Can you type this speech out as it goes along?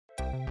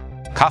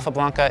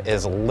Cafablanca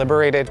is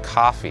liberated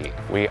coffee.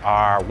 We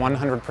are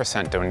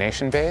 100%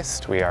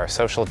 donation-based. We are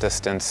social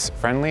distance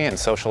friendly and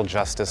social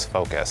justice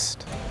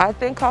focused. I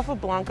think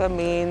Cafablanca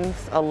means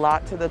a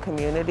lot to the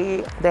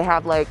community. They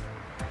have like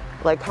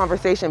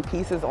conversation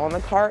pieces on the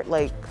cart,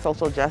 like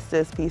social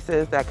justice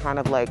pieces that kind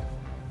of like,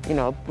 you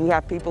know, we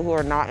have people who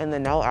are not in the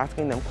know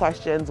asking them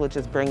questions, which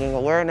is bringing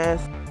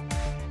awareness.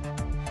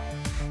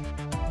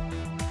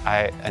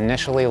 I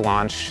initially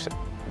launched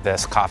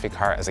this coffee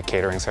cart as a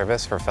catering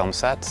service for film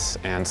sets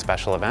and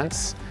special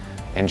events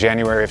in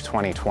January of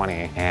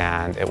 2020.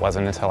 And it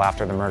wasn't until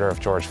after the murder of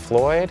George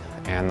Floyd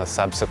and the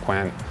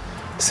subsequent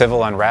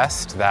civil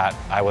unrest that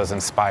I was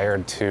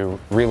inspired to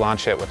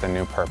relaunch it with a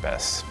new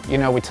purpose. You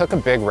know, we took a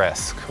big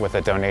risk with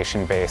a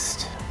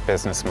donation-based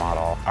business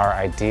model. Our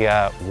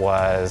idea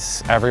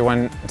was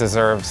everyone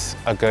deserves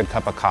a good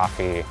cup of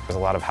coffee. There's a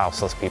lot of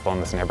houseless people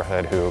in this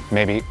neighborhood who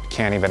maybe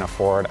can't even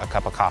afford a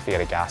cup of coffee at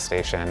a gas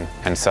station.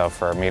 And so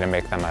for me to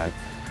make them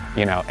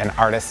an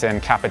artisan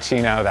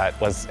cappuccino that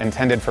was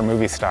intended for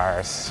movie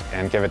stars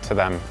and give it to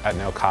them at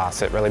no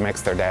cost, it really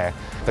makes their day.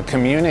 The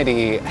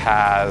community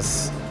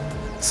has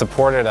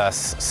supported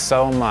us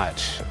so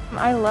much.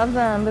 I love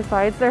them.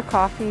 Besides their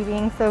coffee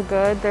being so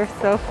good, they're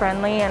so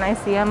friendly, and I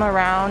see them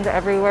around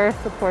everywhere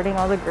supporting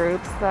all the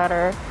groups that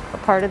are a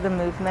part of the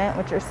movement,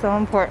 which are so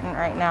important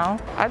right now.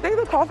 I think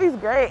the coffee's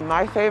great.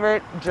 My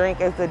favorite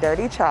drink is the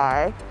dirty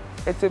chai.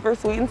 It's super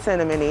sweet and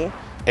cinnamony.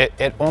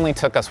 It only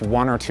took us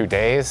 1 or 2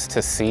 days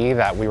to see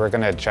that we were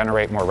going to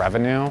generate more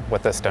revenue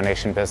with this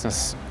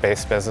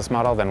donation-based business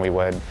model than we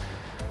would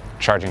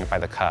charging it by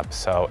the cup.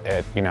 So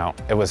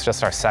it was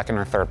just our second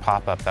or third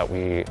pop-up that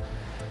we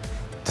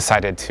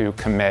decided to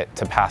commit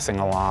to passing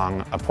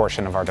along a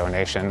portion of our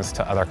donations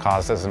to other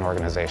causes and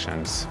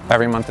organizations.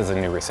 Every month is a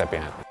new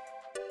recipient.